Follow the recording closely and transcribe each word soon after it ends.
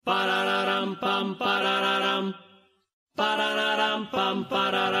Pararam pam pararam. Pararam pam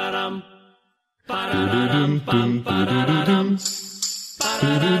pararam. Pararam pam pararam.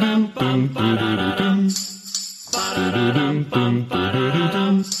 Pararam pam pararam. Pararam pam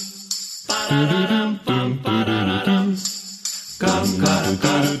pararam. Pararam pam pararam. Kam karam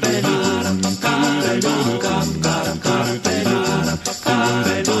karam pedaram karam kam karam karam pedaram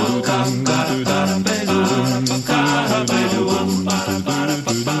karam kam karam karam pedaram karam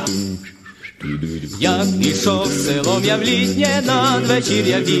Як ішов селом я в літнє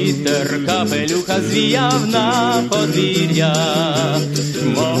надвечір'я, вітер капелюха звіяв на подвір'я,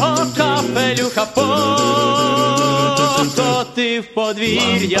 мого капелюха покотив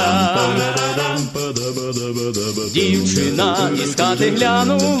подвір'я. Дівчина із хати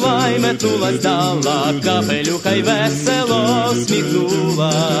глянула й метнулась, дала капелюха й весело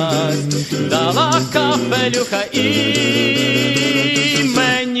сміхнулась, дала капелюха і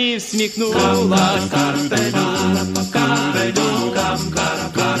мені всміхнулась.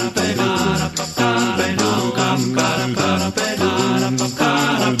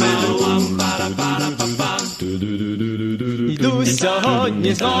 Йду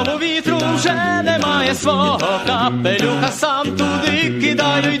сьогодні знову, вітру вже немає, свого капелюха сам туди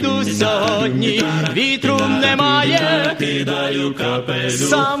кидаю. Йду сьогодні, вітру немає, кидаю капелюх,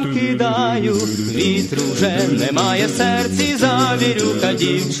 сам кидаю. Вітру вже немає, в серці завірюха,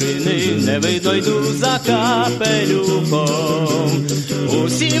 дівчини не видно, йду за капелюхом.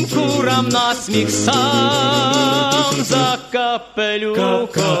 Усім курам насміх сам за капелюхом.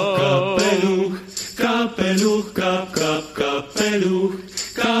 Капелюх, капелюх, кап, кап, капелюх,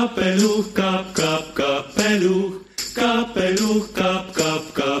 капелюх, кап, кап, капелюх, капелюх, кап,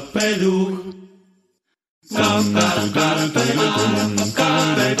 кап, капелюх. Кап, кап, капелюх,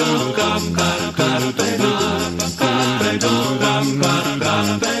 капелюх, кап, кап, капелюх, капелюх, кап, кап,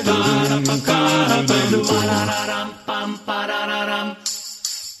 капелюх, капелюх. Парарам, пам, парарам,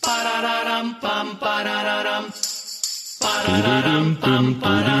 парарам, пам, парарам, парарам, пам,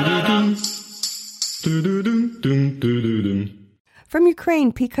 парарам. From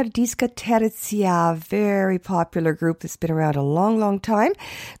Ukraine, Pikardiska Teretsia, very popular group that's been around a long, long time.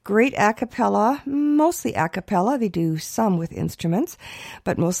 Great a cappella, mostly a cappella. They do some with instruments,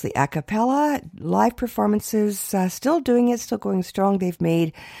 but mostly a cappella. Live performances, still doing it, still going strong. They've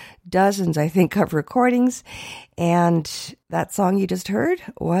made dozens, I think, of recordings. And that song you just heard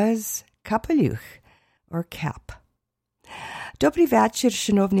was Kapeluch, or Cap. Добрий вечір,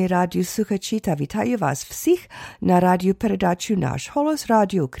 шановні радіослухачі, та вітаю вас всіх на радіопередачу «Наш голос»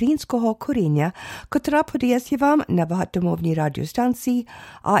 радіо українського коріння, котра подається вам на багатомовній радіостанції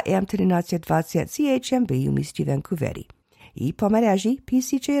AM-1320 CHMB у місті Ванкувері і по мережі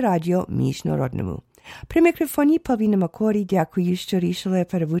PCJ Радіо міжнародному. При мікрофоні Павліна Макорі, дякую, що рішили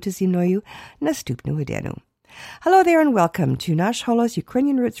перебути зі мною наступну годину. Hello there and welcome to Nash Holos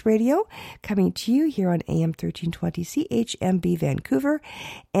Ukrainian Roots Radio, coming to you here on AM 1320 CHMB Vancouver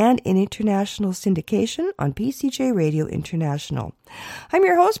and in international syndication on PCJ Radio International. I'm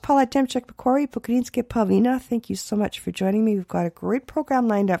your host, Paula Demchuk-Makori, Pokrinske Pavlina. Thank you so much for joining me. We've got a great program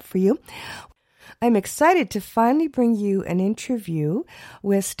lined up for you. I'm excited to finally bring you an interview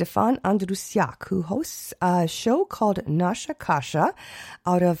with Stefan Andrusiak, who hosts a show called Nasha Kasha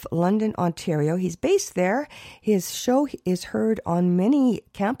out of London, Ontario. He's based there. His show is heard on many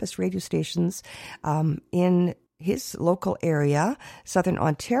campus radio stations in his local area, Southern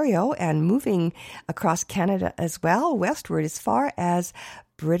Ontario, and moving across Canada as well, westward as far as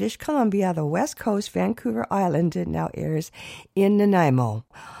British Columbia, the West Coast, Vancouver Island. It now airs in Nanaimo.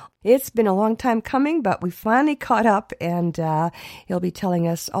 It's been a long time coming, but we finally caught up, and he'll be telling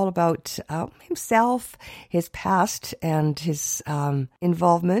us all about himself, his past, and his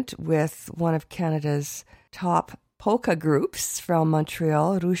involvement with one of Canada's top polka groups from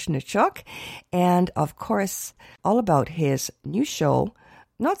Montreal, Rush Nichuk, and, of course, all about his new show,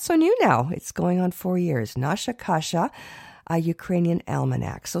 not so new now, it's going on 4 years, Nasha Kasha, a Ukrainian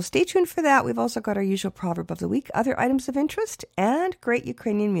almanac. So stay tuned for that. We've also got our usual proverb of the week, other items of interest, and great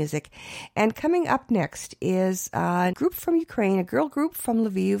Ukrainian music. And coming up next is a group from Ukraine, a girl group from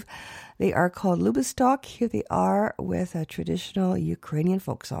Lviv. They are called Lubistok. Here they are with a traditional Ukrainian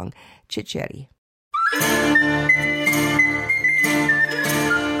folk song, Chicheri.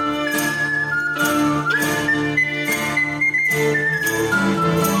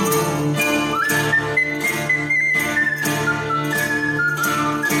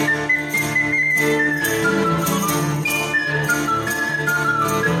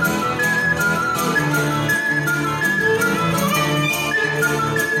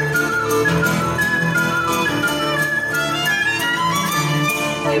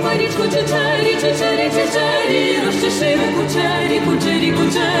 Марічко, чечері, чечері, чечері, розчеши ми кучері, кучері,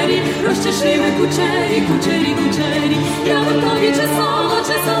 кучері, розчеши ми кучері, кучері, кучері. Я готові чесала,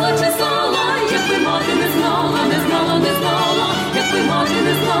 чесала, чесала, якби мати не знала, не знала, не знала, якби мати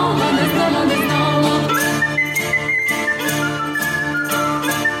не знала, не знала, не знала.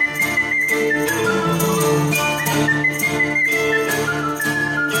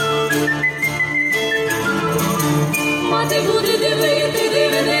 Мати буде дивити,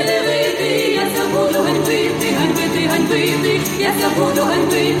 дивити, дивити, я ся буду ганьбити, ганьбити, ганьбити, я ся буду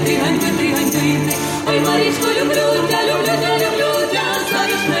ганьбити, ганьбити, ганьбити. Ой, Марічко, люблю тя, люблю тя, люблю тя,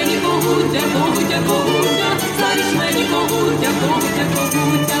 заріж мені когутя, когутя, когутя, заріж мені когутя, когутя,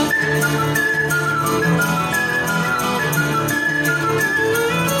 когутя.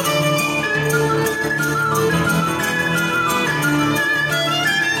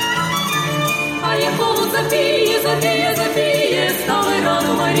 А якого запіє, запіє, запіє, стави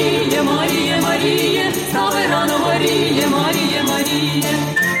рано, Маріє, Маріє, Маріє, стави рано, Маріє, Маріє, Маріє.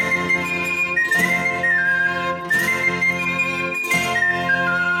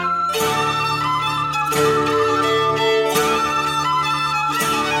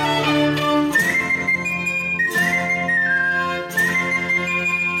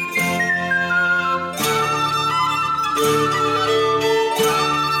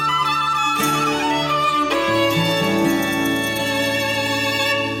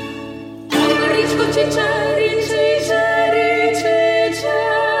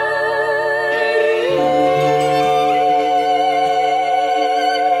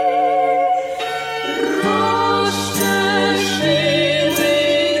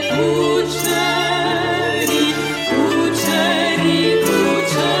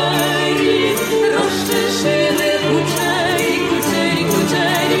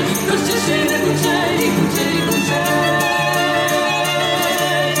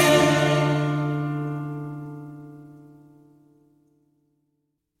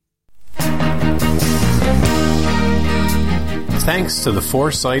 Thanks to the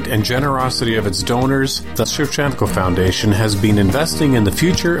foresight and generosity of its donors, the Shevchenko Foundation has been investing in the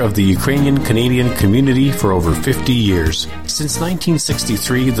future of the Ukrainian-Canadian community for over 50 years. Since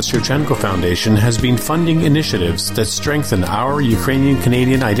 1963, the Shevchenko Foundation has been funding initiatives that strengthen our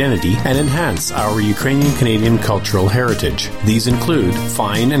Ukrainian-Canadian identity and enhance our Ukrainian-Canadian cultural heritage. These include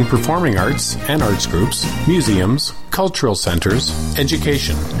fine and performing arts and arts groups, museums, cultural centers,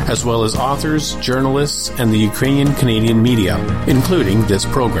 education, as well as authors, journalists, and the Ukrainian-Canadian media, including this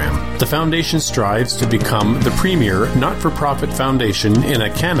program. The foundation strives to become the premier not-for-profit foundation in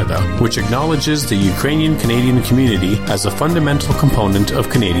Canada, which acknowledges the Ukrainian-Canadian community as a fundamental component of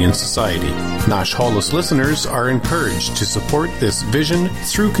Canadian society. Nash Holos listeners are encouraged to support this vision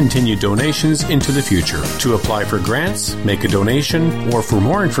through continued donations into the future. To apply for grants, make a donation, or for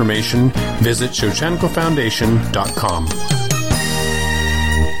more information, visit ShevchenkoFoundation.com.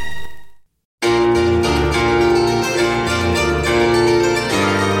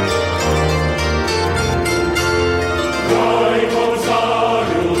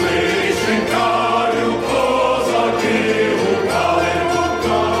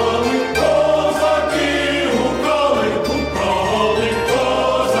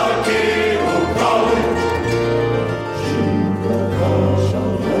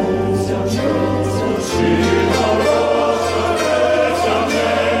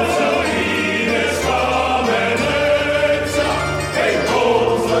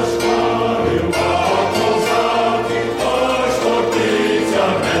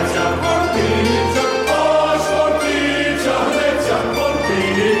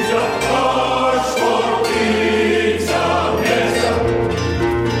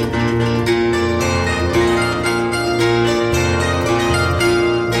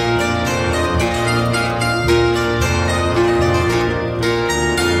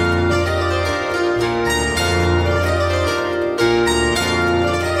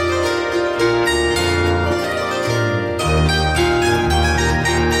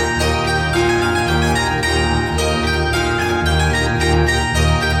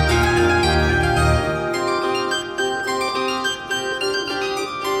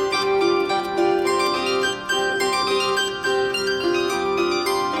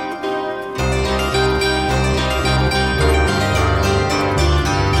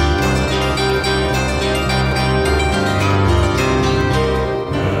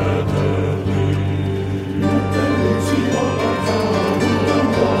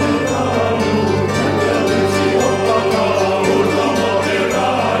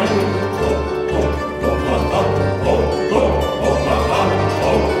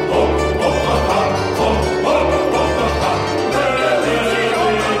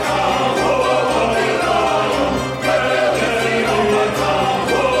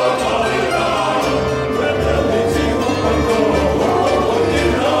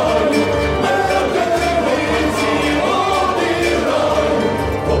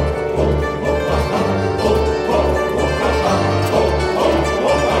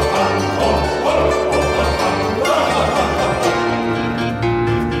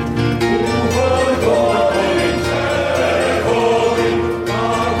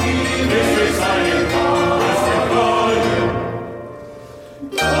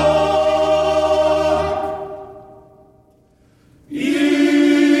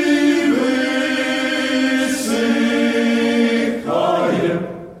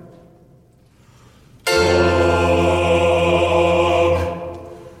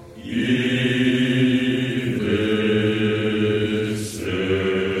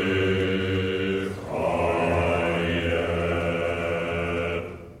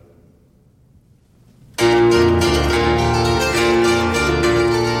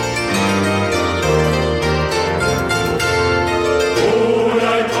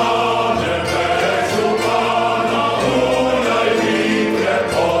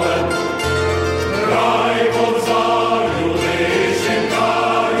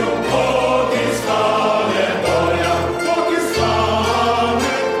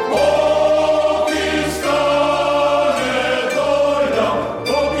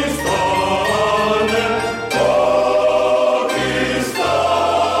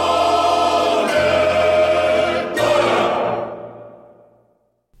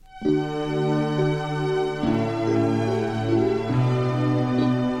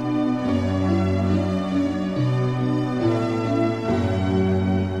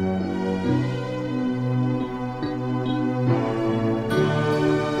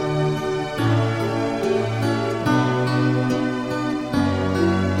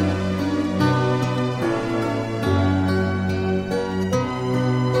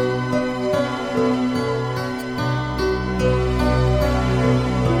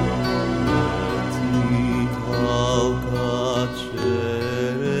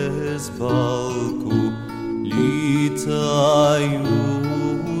 балку, літаючи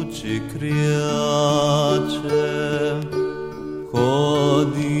кряче,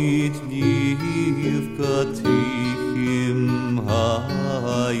 ходить дівка тихим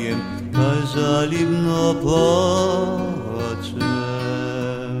гаєм, та жалібно плаче.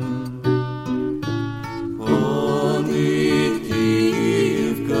 Ходить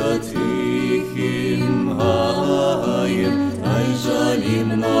дівка тихим гаєм, та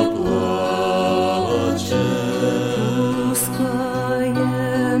жалібно плаче. Пускає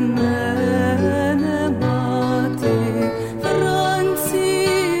мене мати вранці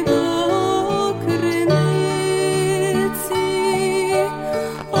до криниці,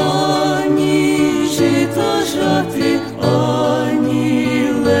 ані жито жати, ані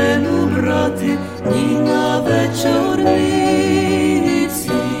лену брати, ні на вечорниці.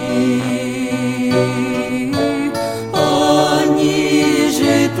 Ані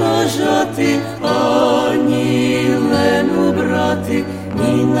жито жати, ані лену брати,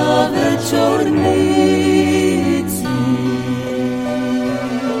 ні на вечорниці.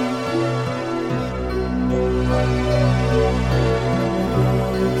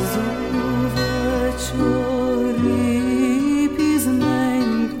 Увечері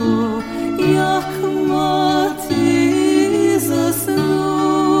пізненько, як мати заснула,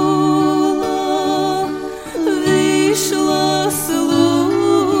 вийшла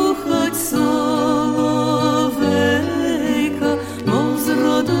слухать соловейка, мов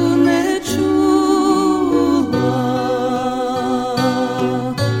зроду не чула.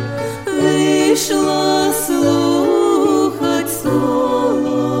 Вийшла слухать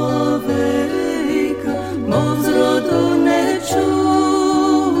соловейка, мов зроду не чула.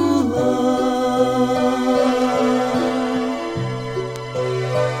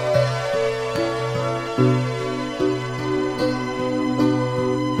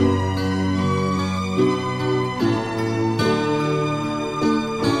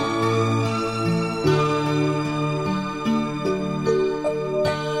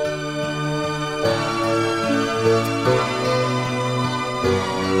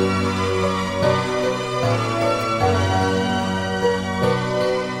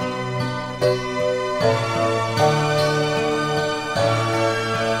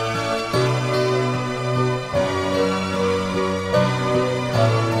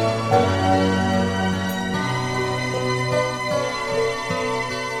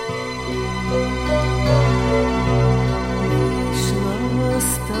 Вийшла,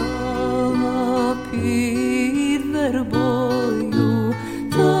 стала під вербою,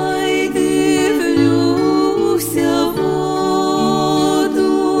 та й дивлюся в воду.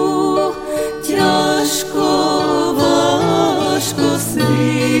 Тяжко, важко в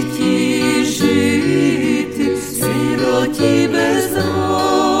світі жити, сироті без роду.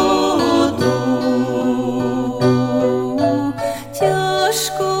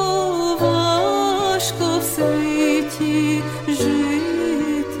 Тяжко, важко в світі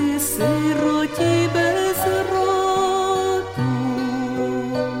жити, сироті без роду.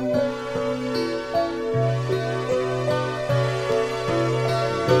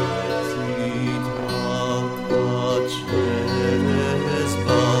 Летить балка через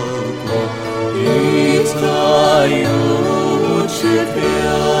балку, літаючи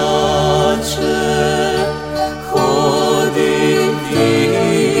пряче, ходить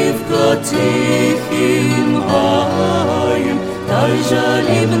дівка тихим гаєм, та й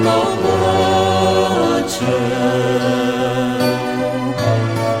жалібно плаче.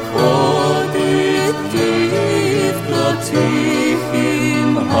 Ходить дівка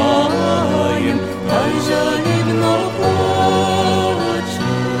тихим гаєм, та й жалібно плаче.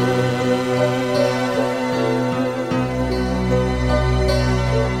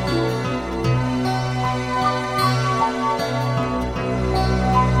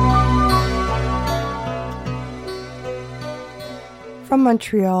 From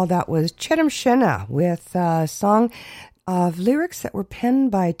Montreal, that was Cheremshina with a song of lyrics that were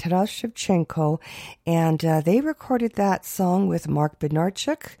penned by Taras Shevchenko, and they recorded that song with Mark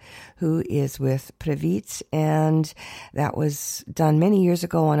Bednarchuk, who is with Previts, and that was done many years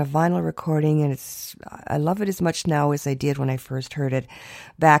ago on a vinyl recording, and I love it as much now as I did when I first heard it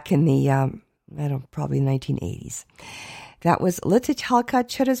back in the, probably 1980s. That was Lititalka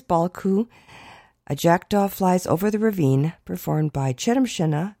Cheres Balku, A Jackdaw Flies Over the Ravine, performed by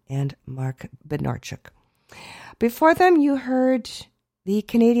Cheremshina and Mark Bednarchuk. Before them, you heard the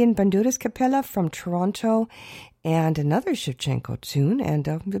Canadian Banduras Capella from Toronto, and another Shevchenko tune, and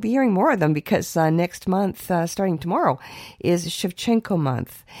we'll be hearing more of them because next month, starting tomorrow, is Shevchenko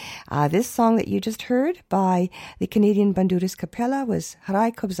month. This song that you just heard by the Canadian Banduris Capella was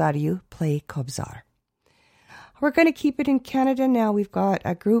Hrai Kobzariu, Play Kobzar. We're going to keep it in Canada now. We've got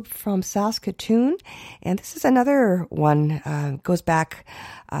a group from Saskatoon, and this is another one, goes back,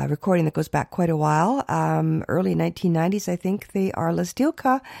 recording that goes back quite a while, early 1990s, I think. They are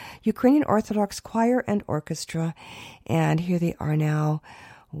Lazdilka, Ukrainian Orthodox Choir and Orchestra, and here they are now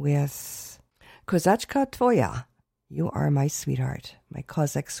with Kozachka Tvoya, You Are My Sweetheart, My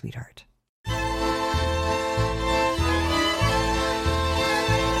Cossack Sweetheart.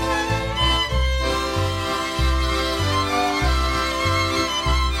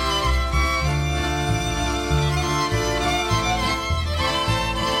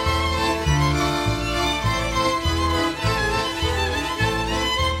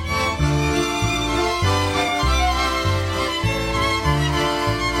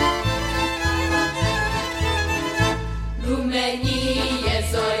 Mені є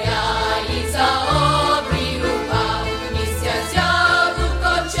зоря і за обріюва, місяць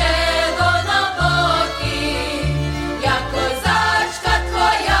яблуко на боки. Я козачка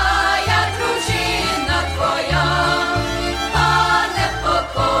твоя, я дружина твоя, пане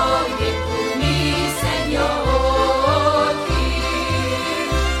покойнику, мій сеньоки.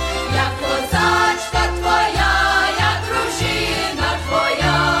 Я козачка твоя, я дружина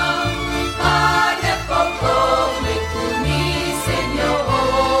твоя, пане покойнику,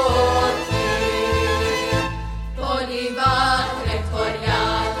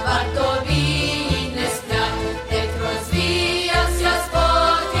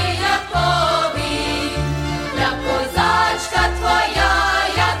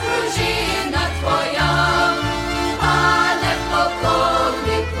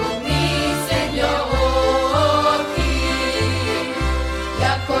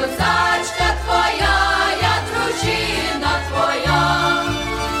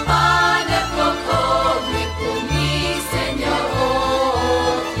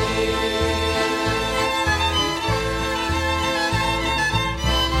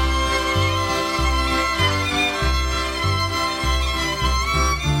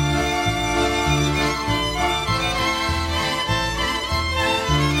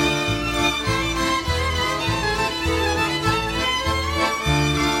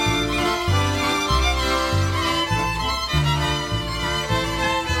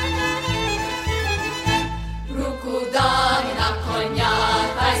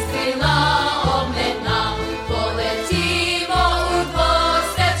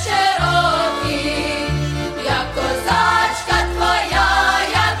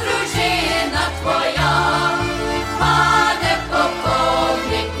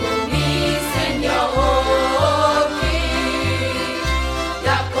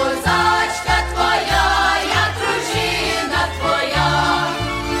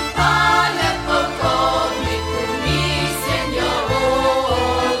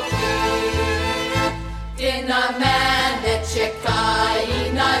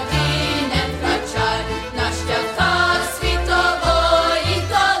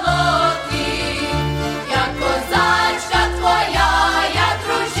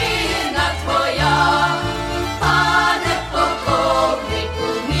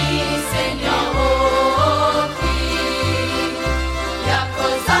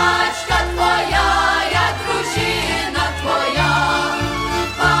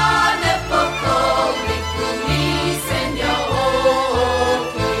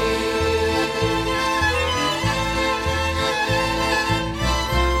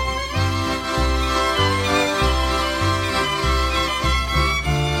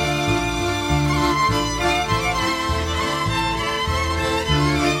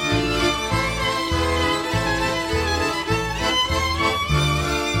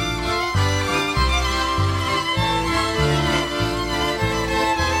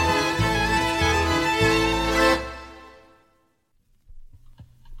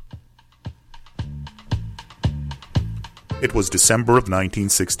 It was December of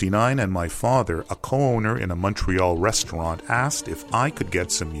 1969, and my father, a co-owner in a Montreal restaurant, asked if I could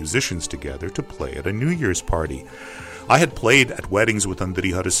get some musicians together to play at a New Year's party. I had played at weddings with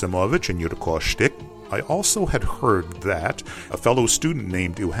Andriy Harasimovich and Yurko Shtik. I also had heard that a fellow student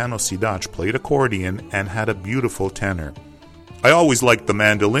named Euhano Sidach played accordion and had a beautiful tenor. I always liked the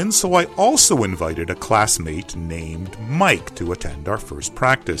mandolin, so I also invited a classmate named Mike to attend our first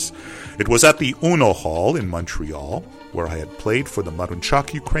practice. It was at the Uno Hall in Montreal, where I had played for the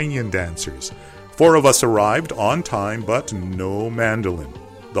Marunchak Ukrainian dancers. 4 of us arrived on time, but no mandolin.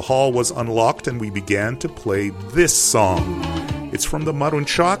 The hall was unlocked and we began to play this song. It's from the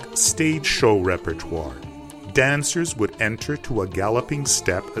Marunchak stage show repertoire. Dancers would enter to a galloping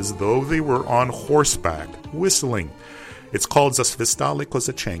step as though they were on horseback, whistling. It's called Zasvistali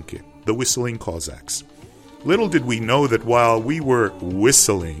Kozachenki, the Whistling Cossacks. Little did we know that while we were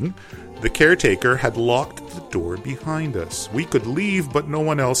whistling, the caretaker had locked the door behind us. We could leave, but no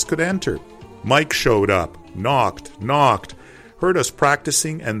one else could enter. Mike showed up, knocked, heard us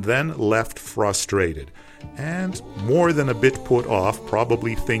practicing, and then left frustrated. And more than a bit put off,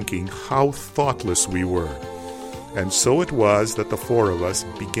 probably thinking how thoughtless we were. And so it was that the four of us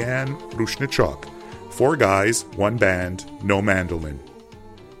began Rushnichok. 4 guys, 1 band, no mandolin.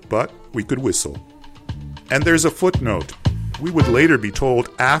 But we could whistle. And there's a footnote. We would later be told,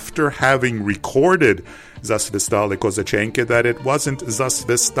 after having recorded Zasvistali Kozachenki, that it wasn't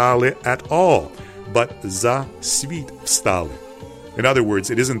Zasvistali at all, but Zasvitstali. In other words,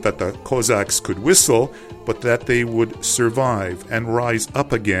 it isn't that the Cossacks could whistle, but that they would survive and rise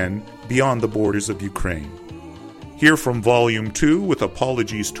up again beyond the borders of Ukraine. Here from Volume 2, with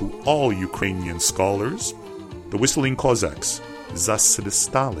apologies to all Ukrainian scholars, the Whistling Cossacks,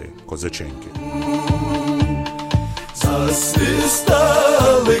 Zasvistali Kozachenki.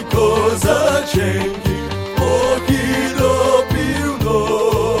 Засвистали козаченьки, поки до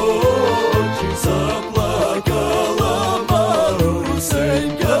півночі заплакала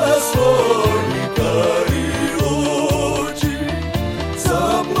Марусенька свої карі очі,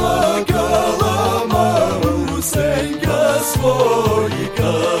 заплакала Марусенька свої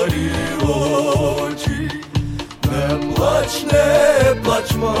карі очі. Не плач,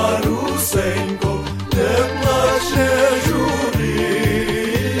 Марусенько, не плач, не журися,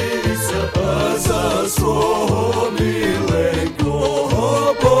 а за свого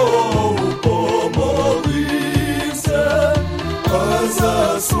миленького Богу помолися, а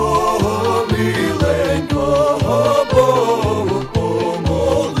за свого миленького Богу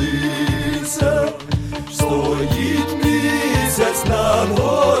помолися. Стоїть місяць над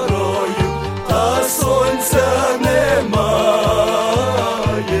горою, та сонця немає,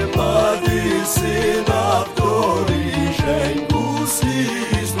 мати сина в доріженьку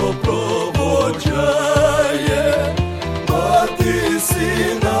слізно проводжає, мати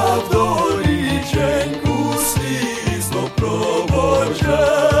сина в доріженьку слізно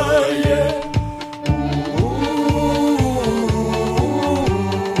проводжає.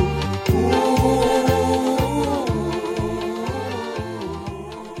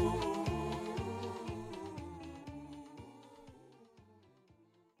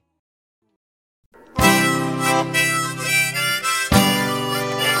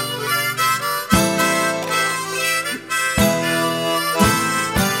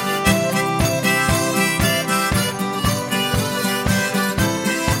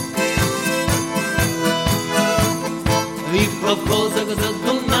 Козак за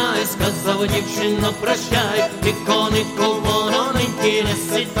Дунай сказав: дівчино, прощай, ти конику вороненький,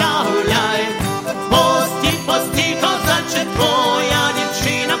 неси та гуляй. Пості, козаче, твоя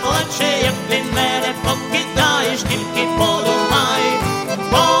дівчина плаче, як ти мене покидаєш, тільки подумай.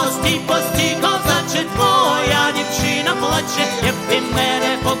 Пості, козаче, твоя дівчина плаче, як ти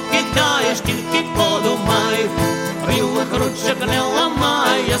мене покидаєш, тільки подумай. Білих ручок не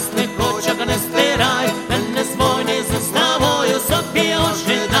ламай, ясних очок не стирай, мене з війни заставою собі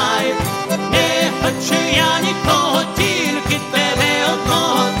ожидай. Не хочу я нікого, тільки тебе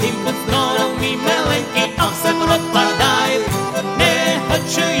одного, тим будь здоров, мій миленький, а все пропадай. Не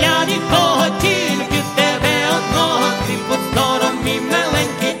хочу я нікого, тільки тебе одного, тим будь здоров, мій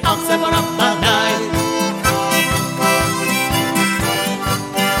миленький, а все пропадай.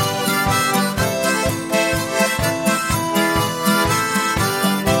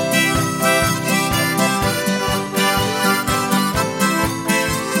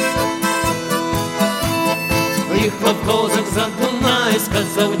 Їхав козак за Дунай,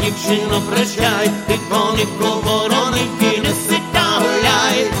 сказав: дівчино, прощай, ти конику вороненький, неси та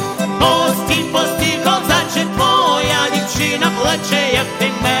гуляй. Пості, козаче, твоя дівчина плаче, як ти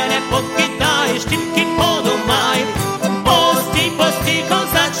мене покидаєш, тільки подумай. Пості,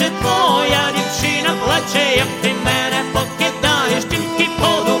 козаче, твоя дівчина плаче, як ти мене покидаєш, тільки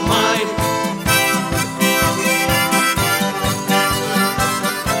подумай.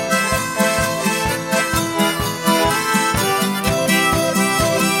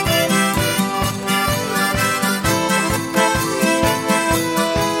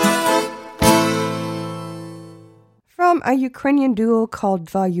 from a Ukrainian duo called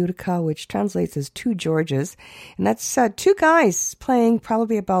Dva Yurka, which translates as Two Georges. And that's two guys playing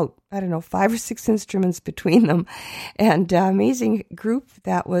probably about, 5 or 6 instruments between them. And amazing group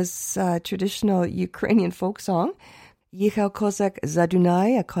that was traditional Ukrainian folk song. Yichał Kozak za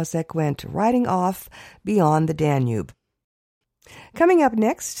Dunaj, a Cossack went riding off beyond the Danube. Coming up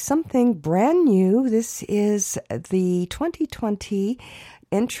next, something brand new. This is the 2020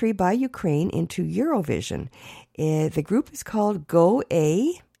 entry by Ukraine into Eurovision. The group is called Go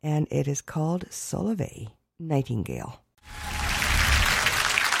A, and it is called Solovey Nightingale.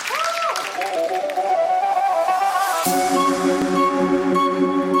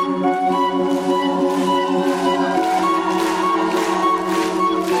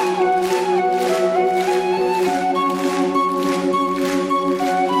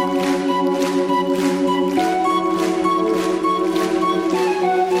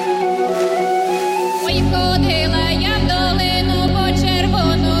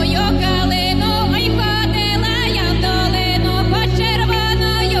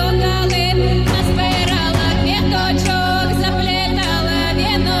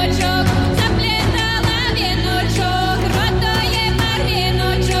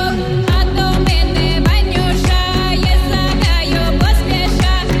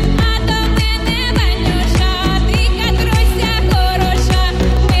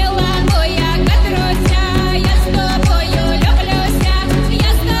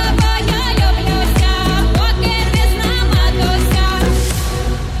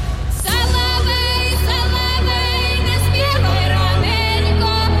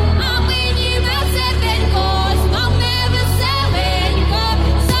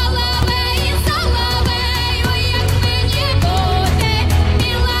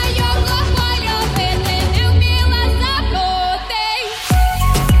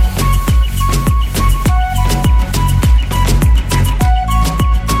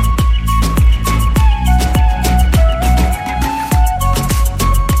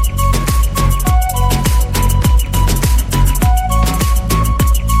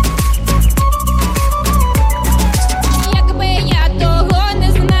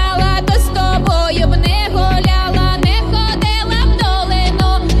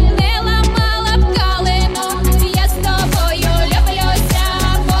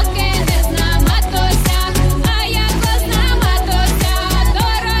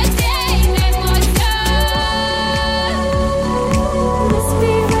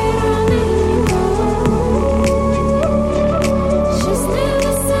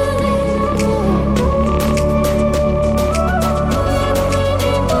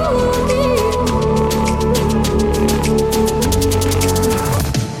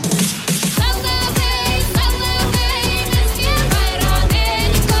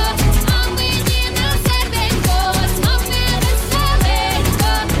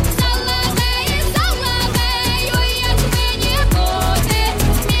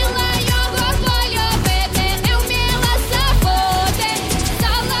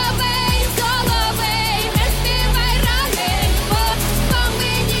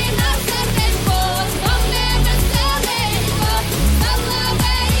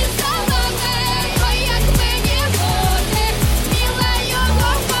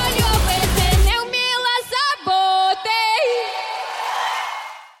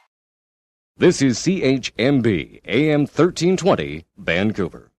 This is CHMB, AM 1320,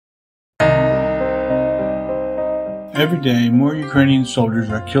 Vancouver. Every day, more Ukrainian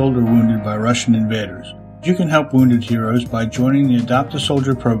soldiers are killed or wounded by Russian invaders. You can help wounded heroes by joining the Adopt a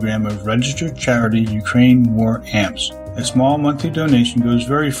Soldier program of registered charity Ukraine War Amps. A small monthly donation goes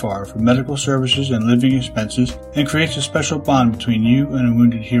very far for medical services and living expenses and creates a special bond between you and a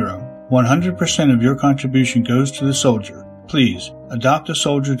wounded hero. 100% of your contribution goes to the soldier. Please, adopt a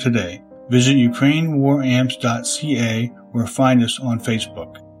soldier today. Visit ukrainewaramps.ca or find us on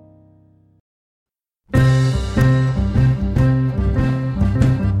Facebook.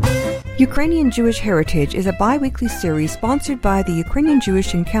 Ukrainian Jewish Heritage is a bi-weekly series sponsored by the Ukrainian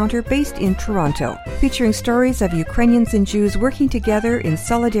Jewish Encounter based in Toronto, featuring stories of Ukrainians and Jews working together in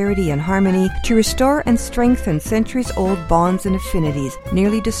solidarity and harmony to restore and strengthen centuries-old bonds and affinities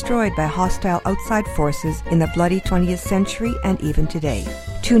nearly destroyed by hostile outside forces in the bloody 20th century and even today.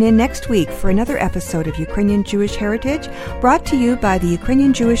 Tune in next week for another episode of Ukrainian Jewish Heritage, brought to you by the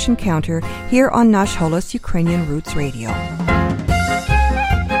Ukrainian Jewish Encounter here on Nash Holos Ukrainian Roots Radio.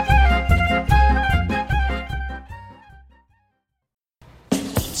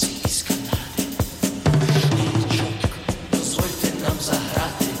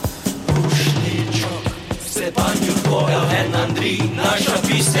 Андрій, наша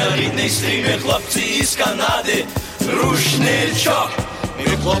пісня, рідний стрім'я, хлопці із Канади. рушничок. Ми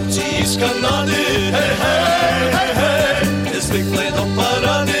хлопці із Канади, гей-гей, гей-гей, не звикли до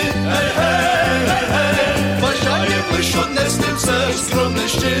паради, гей-гей, гей-гей. Бажаємо лиш одне з тим все, скромне,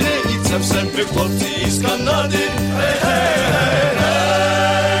 щире, і це все. Ми хлопці із Канади, гей-гей, гей-гей.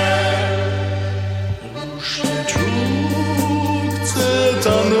 Рушничок, це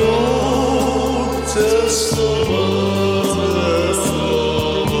танок, це слова.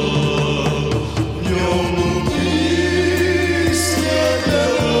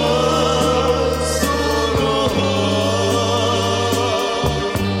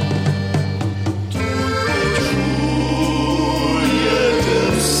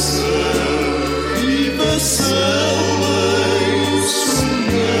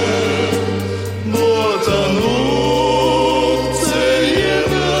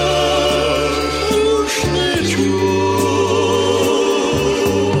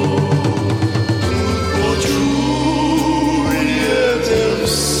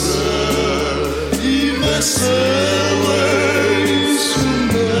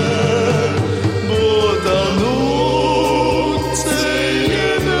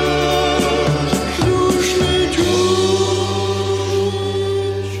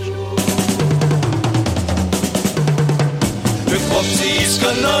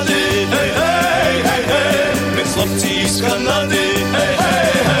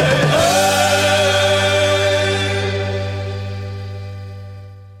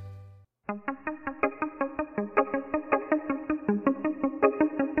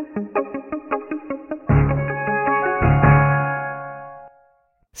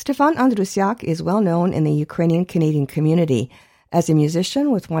 Stefan Andrusiak is well known in the Ukrainian-Canadian community as a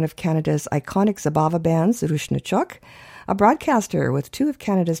musician with one of Canada's iconic Zabava bands, Ruzhnechok, a broadcaster with two of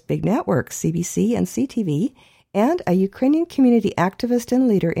Canada's big networks, CBC and CTV, and a Ukrainian community activist and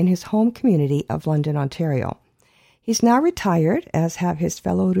leader in his home community of London, Ontario. He's now retired, as have his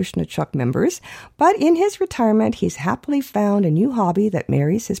fellow Ruzhnechok members, but in his retirement, he's happily found a new hobby that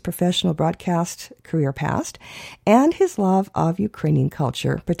marries his professional broadcast career past and his love of Ukrainian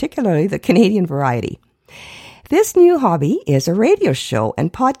culture, particularly the Canadian variety. This new hobby is a radio show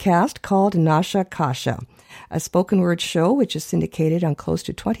and podcast called Nasha Kasha, a spoken word show which is syndicated on close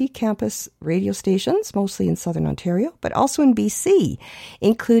to 20 campus radio stations, mostly in southern Ontario, but also in BC,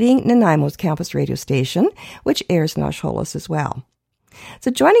 including Nanaimo's campus radio station, which airs Nash Holos as well.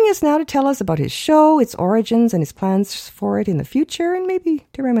 So joining us now to tell us about his show, its origins, and his plans for it in the future, and maybe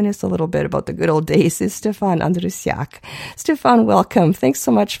to reminisce a little bit about the good old days, is Stefan Andrusiak. Stefan, welcome. Thanks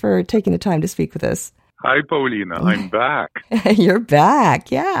so much for taking the time to speak with us. Hi, Paulina. I'm back. You're back,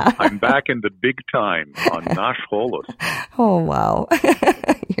 yeah. I'm back in the big time on Nash Holos. Oh, wow.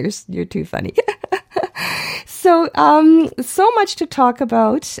 You're too funny. So much to talk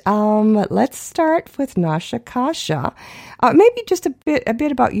about. Let's start with Nasha Kasha. Maybe just a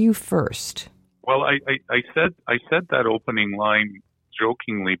bit about you first. Well, I said that opening line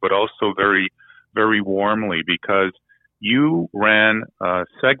jokingly, but also very, very warmly, because you ran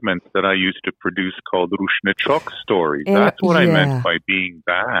segments that I used to produce called Ruzhnechok Stories. That's what I meant by being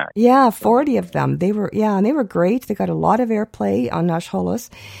back. Yeah, 40 of them. They were great. They got a lot of airplay on Nash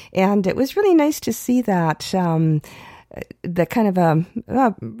Holos, and it was really nice to see that. The kind of a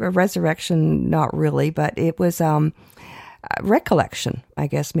resurrection, not really, but it was recollection, I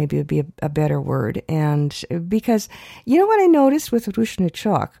guess maybe would be a better word. And because you know what I noticed with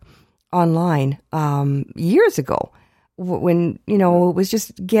Ruzhnechok online years ago, when, it was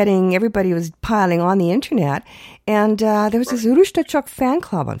just everybody was piling on the internet, and there was this Ruzhnechok fan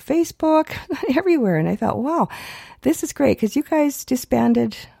club on Facebook, everywhere, and I thought, wow, this is great, because you guys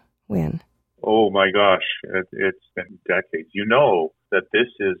disbanded when? Oh my gosh, it's been decades. You know that this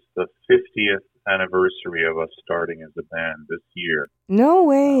is the 50th anniversary of us starting as a band this year. No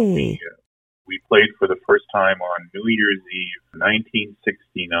way. We played for the first time on New Year's Eve,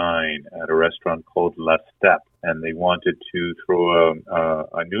 1969, at a restaurant called La Steppe, and they wanted to throw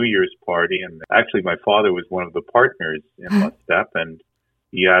a New Year's party. And actually, my father was one of the partners in La Steppe, and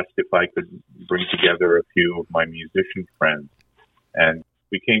he asked if I could bring together a few of my musician friends. And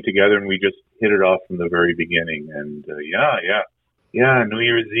we came together, and we just hit it off from the very beginning. And New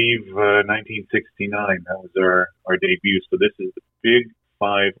Year's Eve, 1969. That was our debut. So this is the big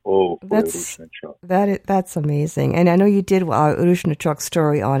 5-0 for Ruzhnechok. That's amazing. And I know you did a Ruzhnechok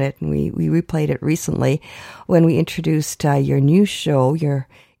story on it, and we replayed it recently when we introduced your new show, your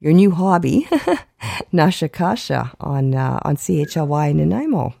new hobby, Nasha Kasha, on CHLY in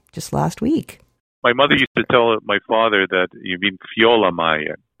Nanaimo just last week. My mother used to tell my father that you mean Fiola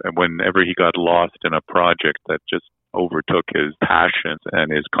Maya, whenever he got lost in a project that just overtook his passion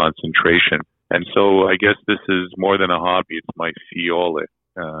and his concentration. And so I guess this is more than a hobby. It's my fiole,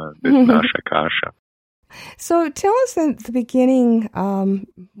 this Nasha Kasha. So tell us at the beginning,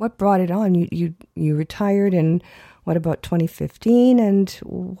 what brought it on? You retired in, what, about 2015? And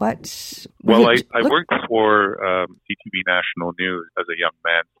what... Well, I worked for CTV National News as a young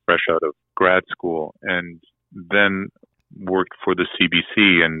man fresh out of grad school, and then worked for the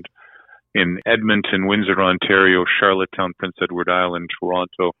CBC and in Edmonton, Windsor, Ontario, Charlottetown, Prince Edward Island,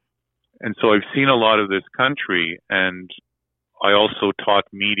 Toronto. And so I've seen a lot of this country, and I also taught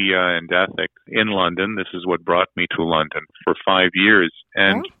media and ethics in London. This is what brought me to London for 5 years.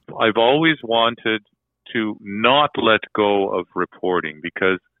 And I've always wanted to not let go of reporting,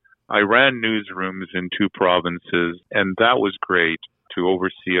 because I ran newsrooms in 2 provinces, and that was great to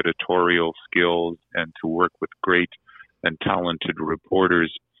oversee editorial skills and to work with great and talented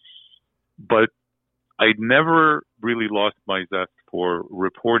reporters. But I'd never really lost my zest for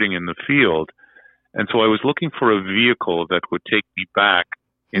reporting in the field. And so I was looking for a vehicle that would take me back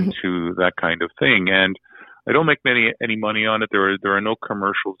into that kind of thing. And I don't make any money on it. There are no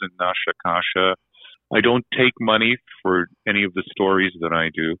commercials in Nasha Kasha. I don't take money for any of the stories that I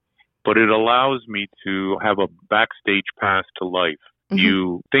do, but it allows me to have a backstage pass to life.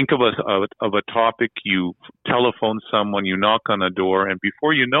 You think of a topic, you telephone someone, you knock on a door, and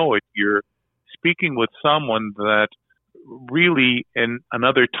before you know it, you're speaking with someone that really in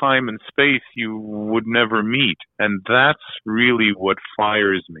another time and space you would never meet. And that's really what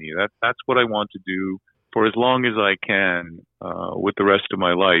fires me. That's what I want to do for as long as I can with the rest of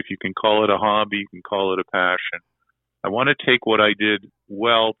my life. You can call it a hobby, you can call it a passion. I want to take what I did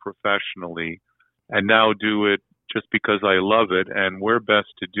well professionally and now do it just because I love it, and where best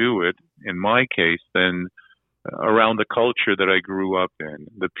to do it, in my case, than around the culture that I grew up in,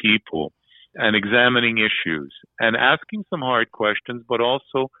 the people, and examining issues and asking some hard questions, but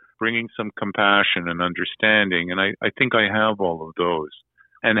also bringing some compassion and understanding. And I think I have all of those.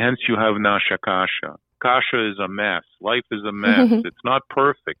 And hence you have Nasha Kasha. Kasha is a mess. Life is a mess. It's not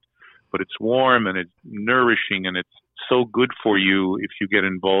perfect, but it's warm and it's nourishing and it's so good for you if you get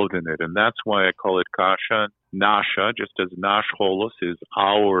involved in it. And that's why I call it Kasha. Nasha, just as Nash Holos is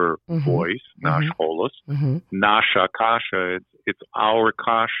our voice, Nash Holos. Nasha Kasha, it's our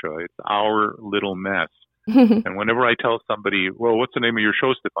Kasha. It's our little mess. And whenever I tell somebody, well, what's the name of your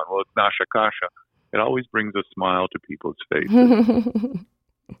show, Stefan? Well, it's Nasha Kasha. It always brings a smile to people's faces.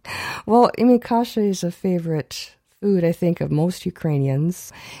 Well, I mean, kasha is a favorite food, I think, of most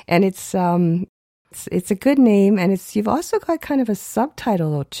Ukrainians. And it's a good name, and you've also got kind of a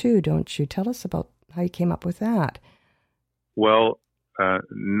subtitle, though, too, don't you? Tell us about how you came up with that. Well,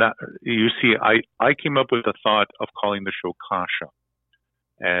 you see, I came up with the thought of calling the show Kasha.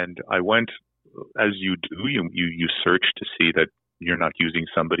 And I went, as you do, you search to see that you're not using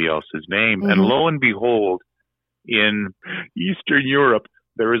somebody else's name. And lo and behold, in Eastern Europe,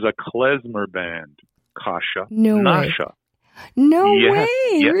 there is a klezmer band, Kasha, Nasha. No way.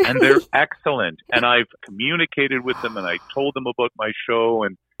 Yeah, really? And they're excellent. And I've communicated with them, and I told them about my show,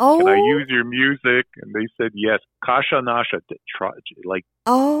 and can I use your music? And they said yes. Kasha Nasha,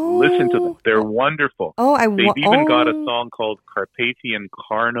 listen to them. They're wonderful. They've even got a song called Carpathian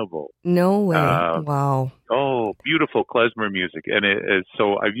Carnival. No way. Wow. Oh, beautiful klezmer music. And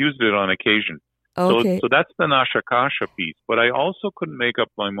so I've used it on occasion. Okay. So that's the Nasha Kasha piece. But I also couldn't make up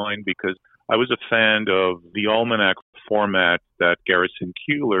my mind because I was a fan of the almanac format that Garrison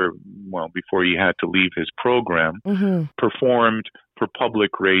Keillor, well, before he had to leave his program, performed for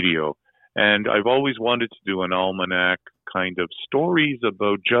public radio. And I've always wanted to do an almanac kind of stories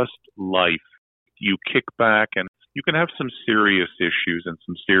about just life. You kick back and you can have some serious issues and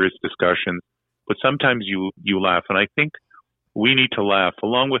some serious discussions, but sometimes you laugh. And I think we need to laugh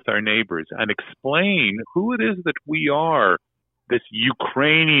along with our neighbors and explain who it is that we are, this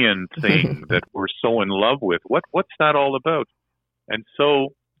Ukrainian thing that we're so in love with. What's that all about? And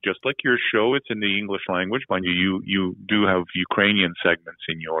so, just like your show, it's in the English language. Mind you, you do have Ukrainian segments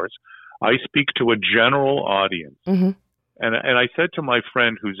in yours. I speak to a general audience. And I said to my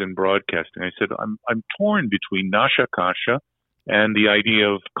friend who's in broadcasting, I said, I'm torn between Nasha Kasha and the idea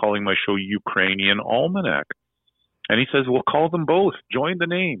of calling my show Ukrainian Almanac. And he says, well, call them both. Join the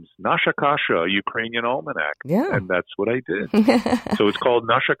names. Nasha Kasha, Ukrainian Almanac. Yeah. And that's what I did. So it's called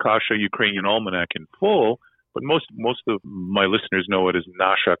Nasha Kasha, Ukrainian Almanac in full. But most of my listeners know it as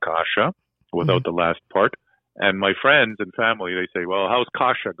Nasha Kasha without the last part. And my friends and family, they say, well, how's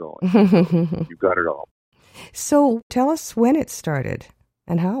Kasha going? So you've got it all. So tell us when it started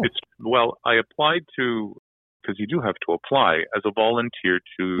and how. Well, I applied to, because you do have to apply, as a volunteer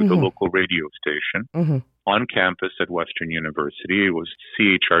to the local radio station on campus at Western University. It was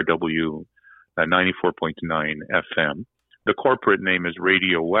CHRW 94.9 FM. The corporate name is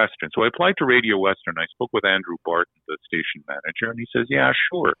Radio Western. So I applied to Radio Western. I spoke with Andrew Barton, the station manager, and he says, yeah,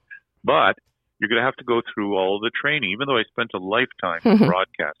 sure. But you're going to have to go through all the training, even though I spent a lifetime in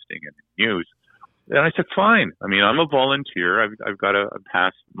broadcasting and news. And I said, fine. I mean, I'm a volunteer. I've got to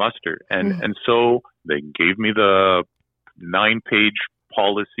pass muster. And so they gave me the 9-page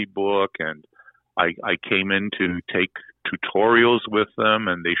policy book, and I came in to take tutorials with them,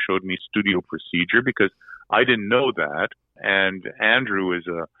 and they showed me studio procedure because I didn't know that. And Andrew is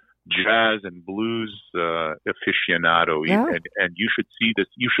a jazz and blues aficionado, and you should see this.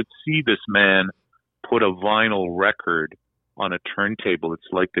 You should see this man put a vinyl record on a turntable.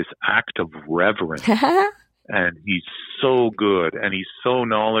 It's like this act of reverence, and he's so good, and he's so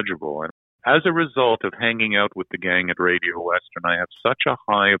knowledgeable. And as a result of hanging out with the gang at Radio Western, I have such a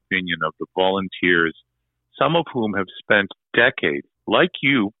high opinion of the volunteers, some of whom have spent decades, like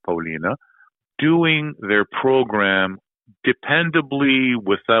you, Paulina, doing their program dependably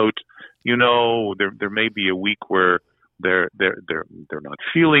without, there may be a week where they're not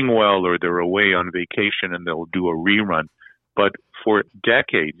feeling well, or they're away on vacation and they'll do a rerun. But for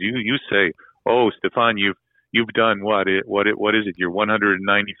decades, you say, oh, Stefan, you've done what is it, your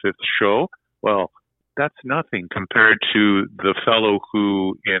 195th show? Well, that's nothing compared to the fellow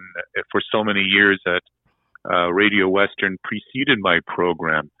who, for so many years at Radio Western preceded my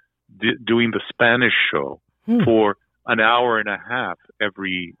program, doing the Spanish show for an hour and a half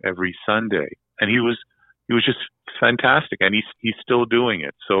every Sunday, and he was just fantastic, and he's still doing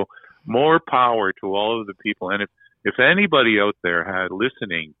it. So more power to all of the people. And if anybody out there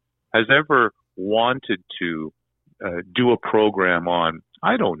listening has ever wanted to do a program on,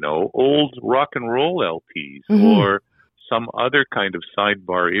 I don't know, old rock and roll LPs or some other kind of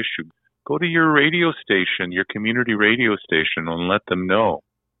sidebar issue, go to your radio station, your community radio station, and let them know.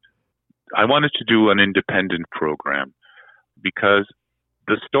 I wanted to do an independent program because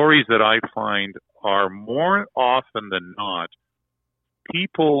the stories that I find are more often than not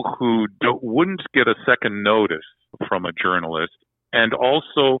people who wouldn't get a second notice from a journalist, and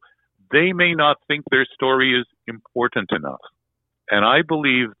also they may not think their story is important enough. And I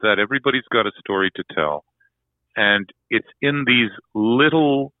believe that everybody's got a story to tell, and it's in these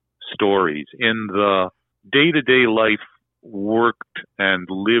little stories, in the day-to-day life worked and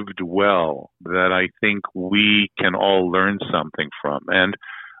lived well, that I think we can all learn something from. And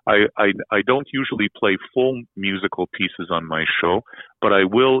I don't usually play full musical pieces on my show, but I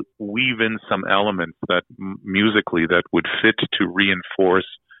will weave in some elements that musically that would fit to reinforce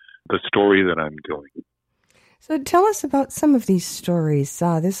the story that I'm doing. So tell us about some of these stories.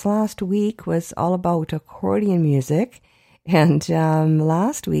 This last week was all about accordion music, and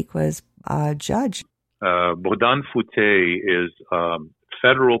last week was a judge. Bogdan Fute is a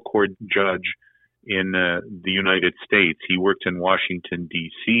federal court judge in the United States. He worked in Washington,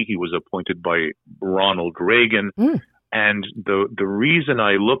 D.C. He was appointed by Ronald Reagan. And the reason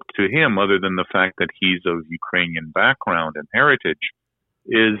I look to him, other than the fact that he's of Ukrainian background and heritage,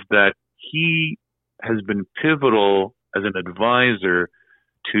 is that he has been pivotal as an advisor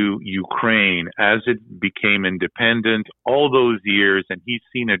to Ukraine as it became independent all those years, and he's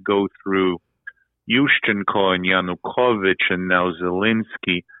seen it go through Yushchenko and Yanukovych and now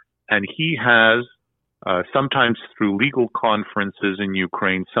Zelensky, and he has, sometimes through legal conferences in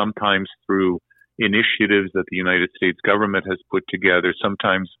Ukraine, sometimes through initiatives that the United States government has put together,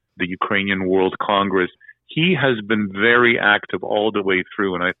 sometimes the Ukrainian World Congress, he has been very active all the way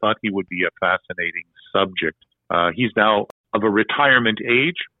through, and I thought he would be a fascinating subject. He's now of a retirement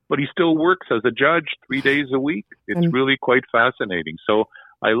age, but he still works as a judge 3 days a week. It's really quite fascinating. So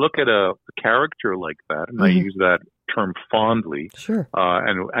I look at a character like that, and I use that term fondly,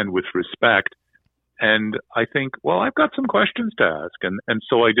 and with respect. And I think, well, I've got some questions to ask. And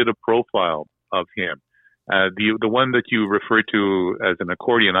so I did a profile of him. The one that you referred to as an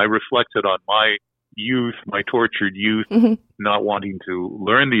accordion, I reflected on my youth, my tortured youth, not wanting to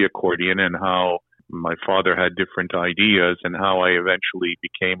learn the accordion, and how my father had different ideas, and how I eventually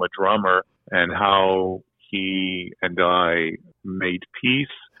became a drummer, and how he and I made peace.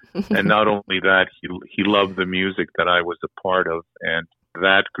 And not only that, he loved the music that I was a part of, and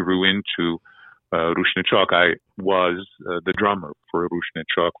that grew into Rushnichok. I was the drummer for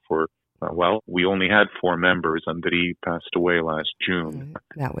Rushnichok for, we only had 4 members. Andriy passed away last June.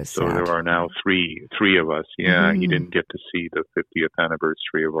 That was so sad. There are now three of us. Yeah, he didn't get to see the 50th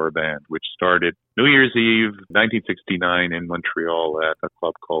anniversary of our band, which started New Year's Eve, 1969 in Montreal at a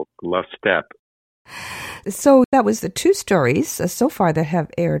club called La Steppe. So that was the 2 stories so far that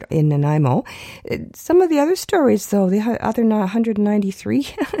have aired in Nanaimo. Some of the other stories, though, the other 193,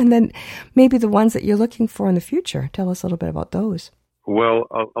 and then maybe the ones that you're looking for in the future. Tell us a little bit about those. Well,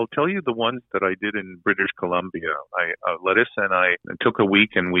 I'll tell you the ones that I did in British Columbia. Larissa and I took a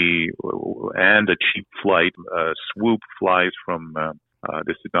week and a cheap flight. Swoop flies from,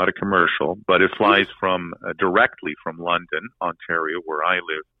 this is not a commercial, but it flies directly from London, Ontario, where I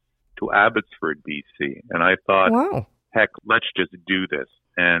live, to Abbotsford, BC. And I thought, wow, heck, let's just do this.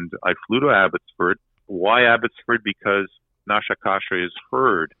 And I flew to Abbotsford. Why Abbotsford? Because Nasha Kasha is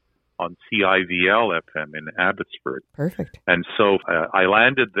heard on CIVL FM in Abbotsford. Perfect. And so I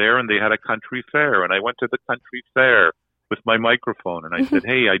landed there and they had a country fair, and I went to the country fair with my microphone and I said,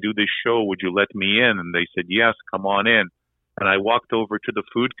 hey, I do this show. Would you let me in? And they said, yes, come on in. And I walked over to the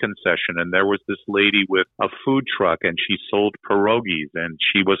food concession and there was this lady with a food truck and she sold pierogies and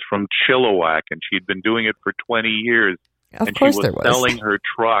she was from Chilliwack and she'd been doing it for 20 years. Of course there was. Selling her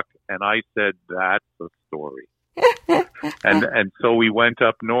truck. And I said, that's a story. and so we went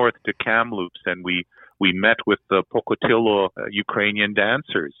up north to Kamloops and we met with the Pokotilo Ukrainian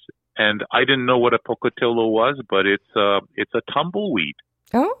dancers. And I didn't know what a Pokotilo was, but it's a tumbleweed.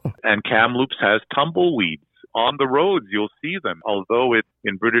 Oh. And Kamloops has tumbleweeds. On the roads, you'll see them. Although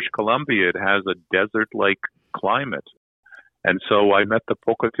in British Columbia, it has a desert-like climate. And so I met the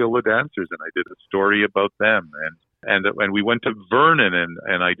Pocatello dancers, and I did a story about them. And we went to Vernon,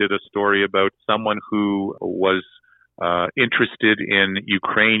 and I did a story about someone who was interested in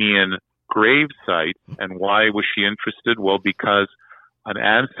Ukrainian grave sites. And why was she interested? Well, because an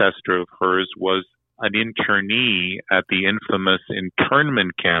ancestor of hers was an internee at the infamous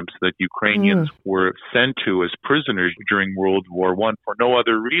internment camps that Ukrainians were sent to as prisoners during World War I for no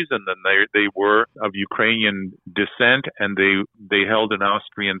other reason than they were of Ukrainian descent and they held an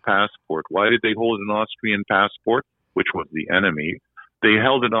Austrian passport. Why did they hold an Austrian passport? Which was the enemy. They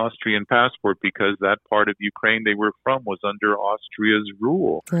held an Austrian passport because that part of Ukraine they were from was under Austria's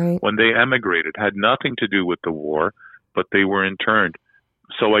rule when they emigrated. It had nothing to do with the war, but they were interned.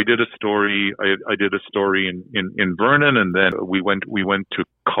 So I did a story. I did a story in Vernon, and then we went to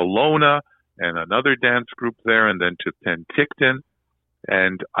Kelowna and another dance group there, and then to Penticton.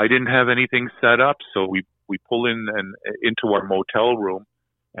 And I didn't have anything set up, so we pull in and into our motel room,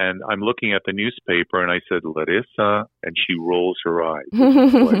 and I'm looking at the newspaper, and I said, Larissa, and she rolls her eyes.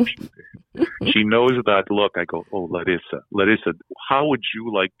 She knows that look. I go, oh, Larissa, how would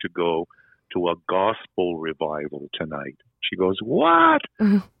you like to go to a gospel revival tonight? She goes, what?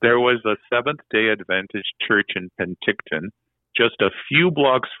 There was a Seventh-day Adventist church in Penticton, just a few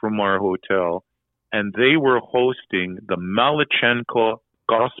blocks from our hotel, and they were hosting the Malachenko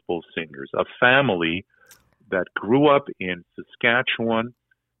Gospel Singers, a family that grew up in Saskatchewan.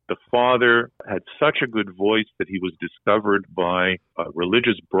 The father had such a good voice that he was discovered by a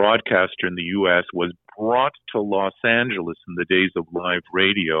religious broadcaster in the U.S., was brought to Los Angeles in the days of live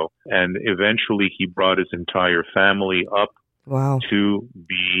radio, and eventually he brought his entire family up to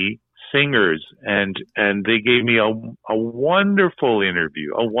be singers. And they gave me a wonderful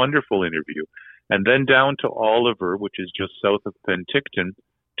interview, And then down to Oliver, which is just south of Penticton,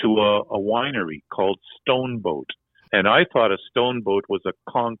 to a winery called Stone Boat. And I thought a stone boat was a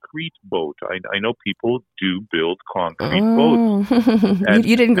concrete boat. I know people do build concrete boats. And,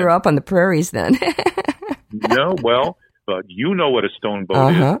 you didn't grow up on the prairies then. No, well, but you know what a stone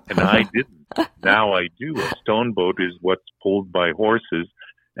boat is, and I didn't. Now I do. A stone boat is what's pulled by horses,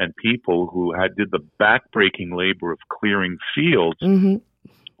 and people who did the back-breaking labor of clearing fields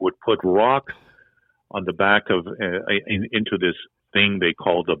would put rocks on the back of into this thing they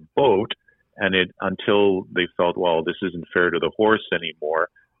called a boat. And until they felt, well, this isn't fair to the horse anymore,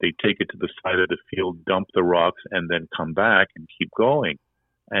 they take it to the side of the field, dump the rocks, and then come back and keep going.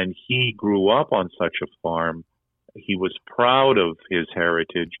 And he grew up on such a farm. He was proud of his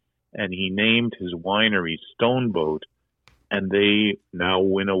heritage, and he named his winery Stone Boat, and they now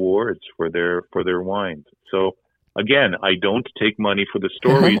win awards for their wines. So again, I don't take money for the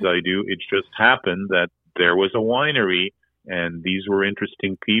stories I do. It just happened that there was a winery, and these were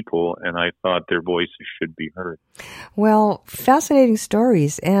interesting people, and I thought their voices should be heard. Well, fascinating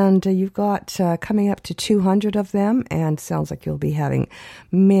stories, and you've got coming up to 200 of them, and sounds like you'll be having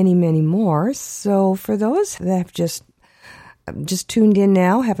many, many more. So for those that have just tuned in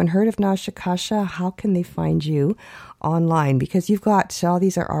now, haven't heard of Nasha Kasha, how can they find you online? Because you've got, all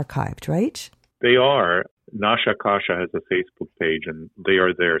these are archived, right? They are. Nasha Kasha has a Facebook page, and they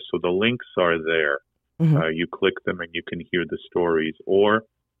are there, so the links are there. You click them and you can hear the stories, or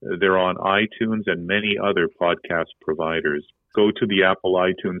they're on iTunes and many other podcast providers. go to the Apple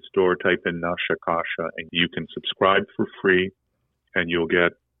iTunes store, type in Nasha Kasha, and you can subscribe for free, and you'll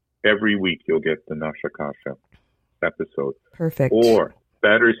get, every week, you'll get the Nasha Kasha episode. Perfect. Or,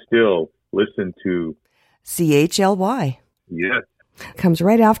 better still, listen to CHLY. Yes. Comes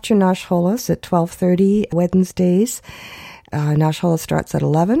right after Nash Holos at 12:30 Wednesdays. Nash Holos starts at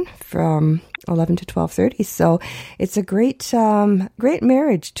 11, from 11 to 12:30. So it's a great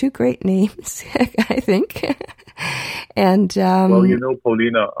marriage. Two great names, I think. And well,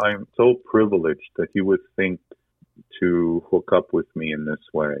 Paulina, I'm so privileged that you would think to hook up with me in this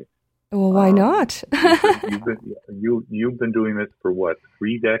way. Well, why not? You've been doing this for what,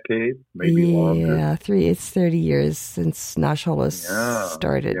 3 decades, maybe longer? Yeah, It's 30 years since Nash Holos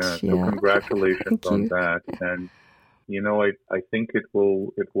started. Yeah. So congratulations on that. And I think it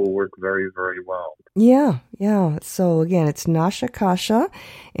will work very, very well. Yeah. So again, it's Nasha Kasha,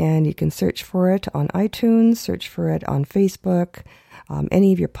 and you can search for it on iTunes, search for it on Facebook,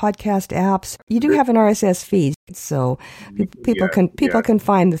 any of your podcast apps. You do have an RSS feed, so people can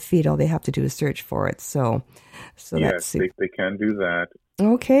find the feed. All they have to do is search for it. So yes, they can do that.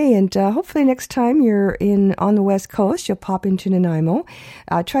 Okay, and hopefully next time you're on the West Coast, you'll pop into Nanaimo.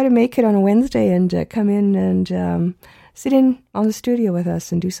 Try to make it on a Wednesday and come in and sit in on the studio with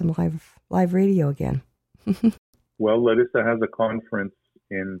us and do some live radio again. Well, Larissa has a conference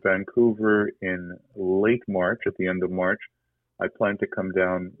in Vancouver in late March, at the end of March. I plan to come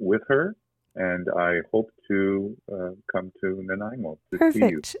down with her, and I hope to come to Nanaimo to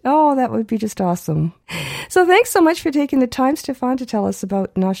Perfect. see you. Oh, that would be just awesome. So thanks so much for taking the time, Stefan, to tell us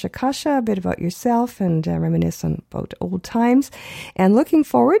about Nasha Kasha, a bit about yourself, and reminisce about old times. And looking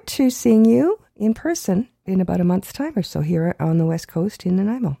forward to seeing you in person in about a month's time or so here on the West Coast in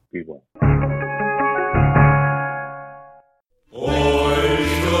Nanaimo. Be well.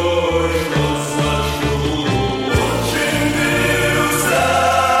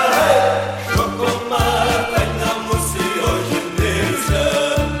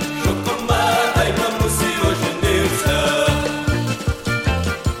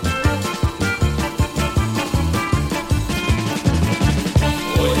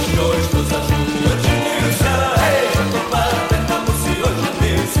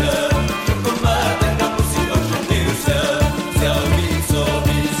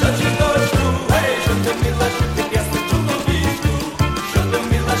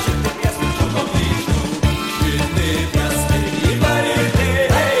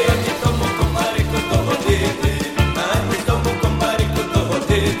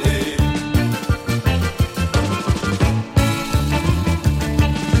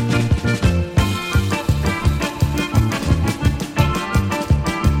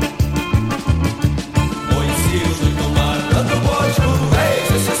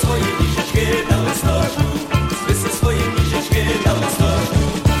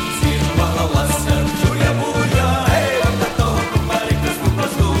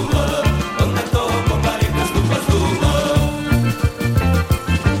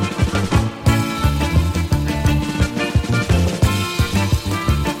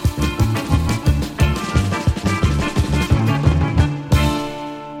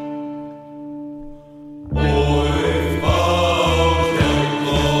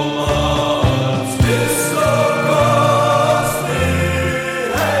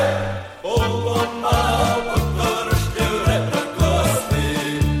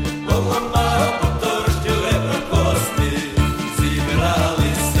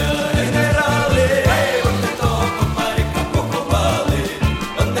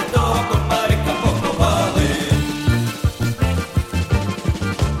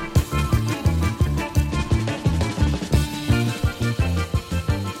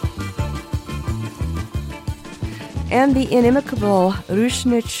 And the inimitable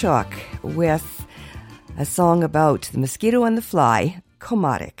Rushnichuk with a song about the mosquito and the fly,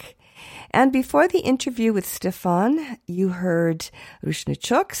 Komarik. And before the interview with Stefan, you heard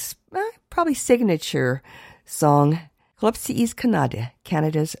Rushnichuk's probably signature song, Chlopci iz Kanady,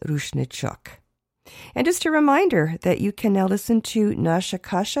 Canada's Rushnichuk. And just a reminder that you can now listen to Nasha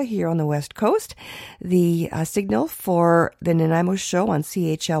Kasha here on the West Coast. The signal for the Nanaimo show on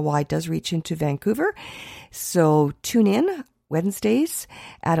CHLY does reach into Vancouver. So tune in Wednesdays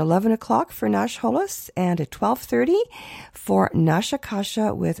at 11 o'clock for Nash Holos and at 12:30 for Nasha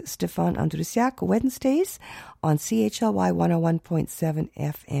Kasha with Stefan Andrusiak, Wednesdays on CHLY 101.7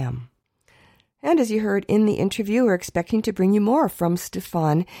 FM. And as you heard in the interview, we're expecting to bring you more from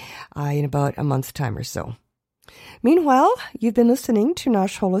Stefan in about a month's time or so. Meanwhile, you've been listening to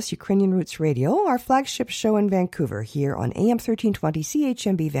Nash Holos Ukrainian Roots Radio, our flagship show in Vancouver, here on AM 1320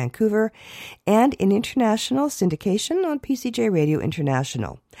 CHMB Vancouver, and in international syndication on PCJ Radio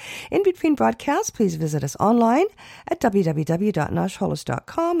International. In between broadcasts, please visit us online at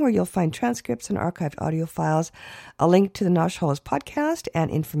www.nashholos.com, where you'll find transcripts and archived audio files, a link to the Nash Holos podcast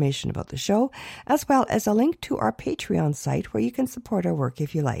and information about the show, as well as a link to our Patreon site where you can support our work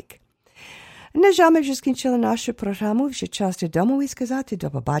if you like. На жаль, ми вже скінчили нашу програму, вже час додому і сказати до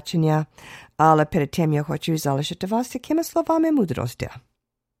побачення. Але перед тим я хочу залишити вас такими словами мудрості.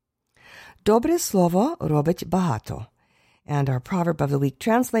 Добре слово робить багато. And our proverb of the week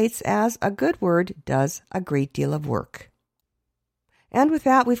translates as, a good word does a great deal of work. And with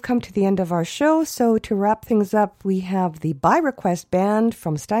that, we've come to the end of our show. So to wrap things up, we have the By Request Band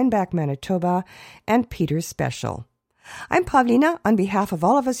from Steinbach, Manitoba, and Peter's Special. I'm Pavlina. On behalf of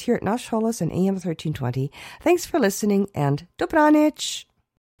all of us here at Nash Holos and AM 1320, thanks for listening and dobranic!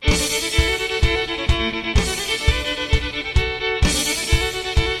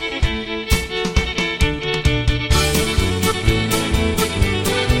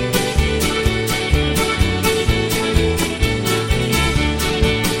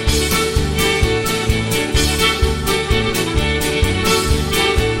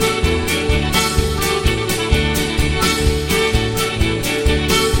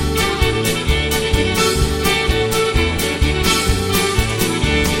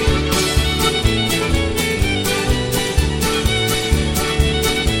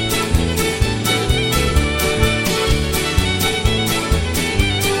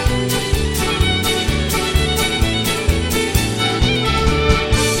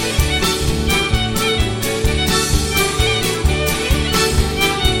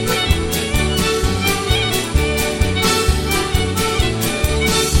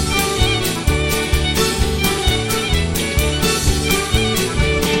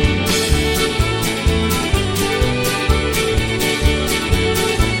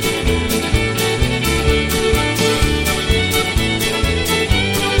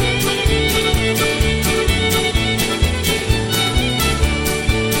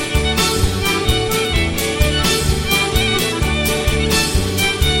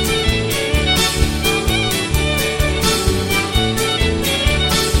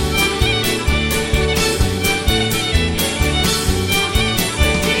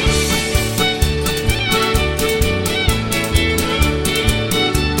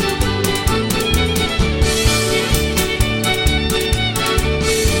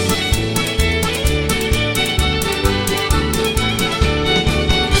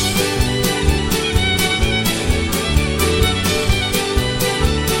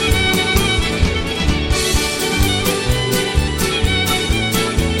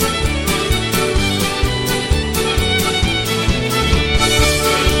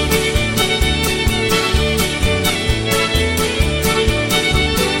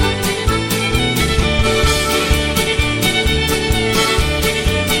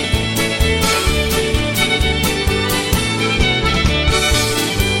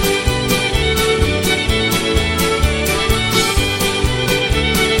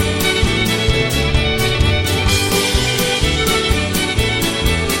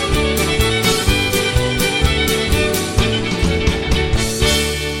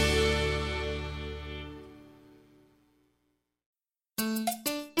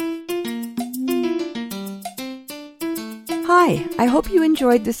 Hi, I hope you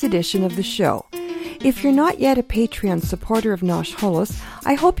enjoyed this edition of the show. If you're not yet a Patreon supporter of Nash Holos,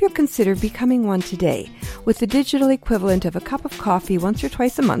 I hope you'll consider becoming one today, with the digital equivalent of a cup of coffee once or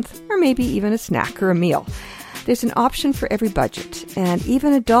twice a month, or maybe even a snack or a meal. There's an option for every budget, and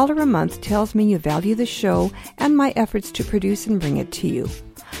even $1 a month tells me you value the show and my efforts to produce and bring it to you.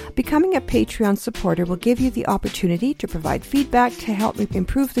 Becoming a Patreon supporter will give you the opportunity to provide feedback to help me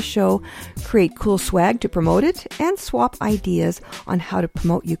improve the show, create cool swag to promote it, and swap ideas on how to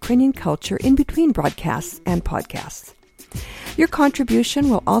promote Ukrainian culture in between broadcasts and podcasts. Your contribution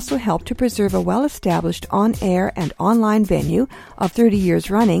will also help to preserve a well-established on-air and online venue of 30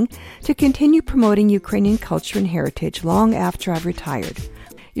 years running to continue promoting Ukrainian culture and heritage long after I've retired.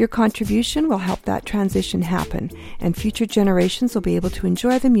 Your contribution will help that transition happen, and future generations will be able to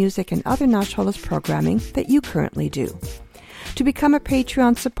enjoy the music and other Nash Holos programming that you currently do. To become a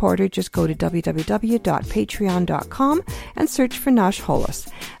Patreon supporter, just go to www.patreon.com and search for Nash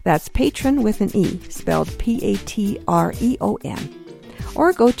Holos. That's patron with an E, spelled P-A-T-R-E-O-N.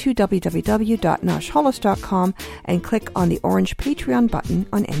 Or go to www.nashholos.com and click on the orange Patreon button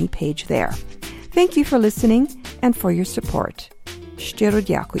on any page there. Thank you for listening and for your support. Щиро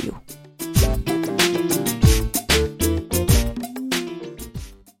дякую.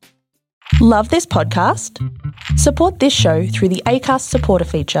 Love this podcast? Support this show through the Acast supporter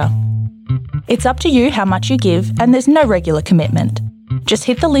feature. It's up to you how much you give, and there's no regular commitment. Just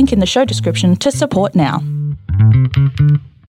hit the link in the show description to support now.